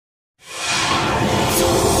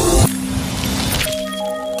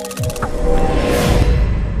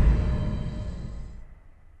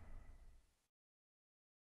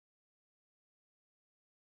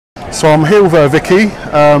So I'm here with Vickie.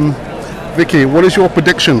 Vickie, what is your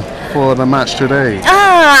prediction for the match today?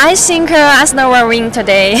 I think Arsenal will win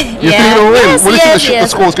today. You think they'll win? What do you think the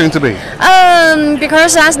score is going to be?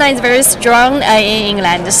 Because Arsenal is very strong in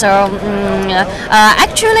England, so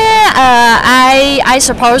actually I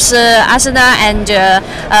suppose Arsenal and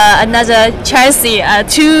another Chelsea,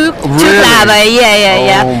 two clubs.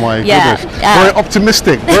 Yeah. Oh my goodness. Very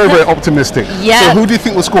optimistic. Very optimistic. Yeah. So who do you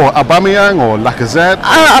think will score? Aubameyang or Lacazette?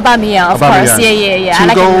 Aubameyang, of course. Yeah. Two I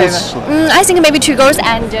like goals? I think maybe 2 goals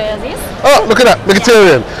and this. Oh, look at that,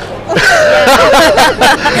 Mykhitarian.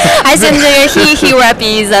 I think he will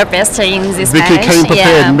be the best in this match. Vickie came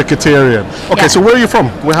prepared, Mykhitarian. Okay, so where are you from?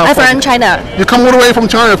 I'm from China. You come all the way from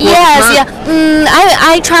China? Yes.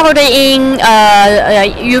 I traveled in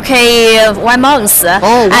UK 1 month.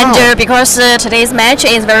 Oh, wow. And because today's match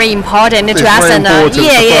is very important to Arsenal.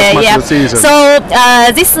 So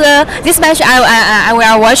this match I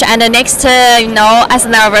will watch, and the next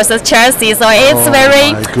Arsenal versus Chelsea. So it's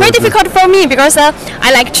very difficult for me because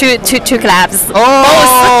I like two clubs.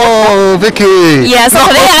 Oh, Vickie. Yeah, so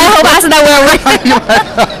today I hope Arsenal will win.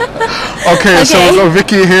 Okay, so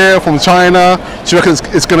Vickie here from China. She reckons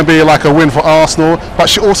it's going to be like a win for Arsenal, but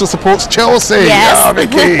she also supports Chelsea. Yes.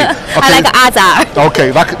 Vickie. Okay. I like Azar.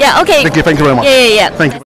 Okay. Okay. Vickie, thank you very much. Yeah. Thank you.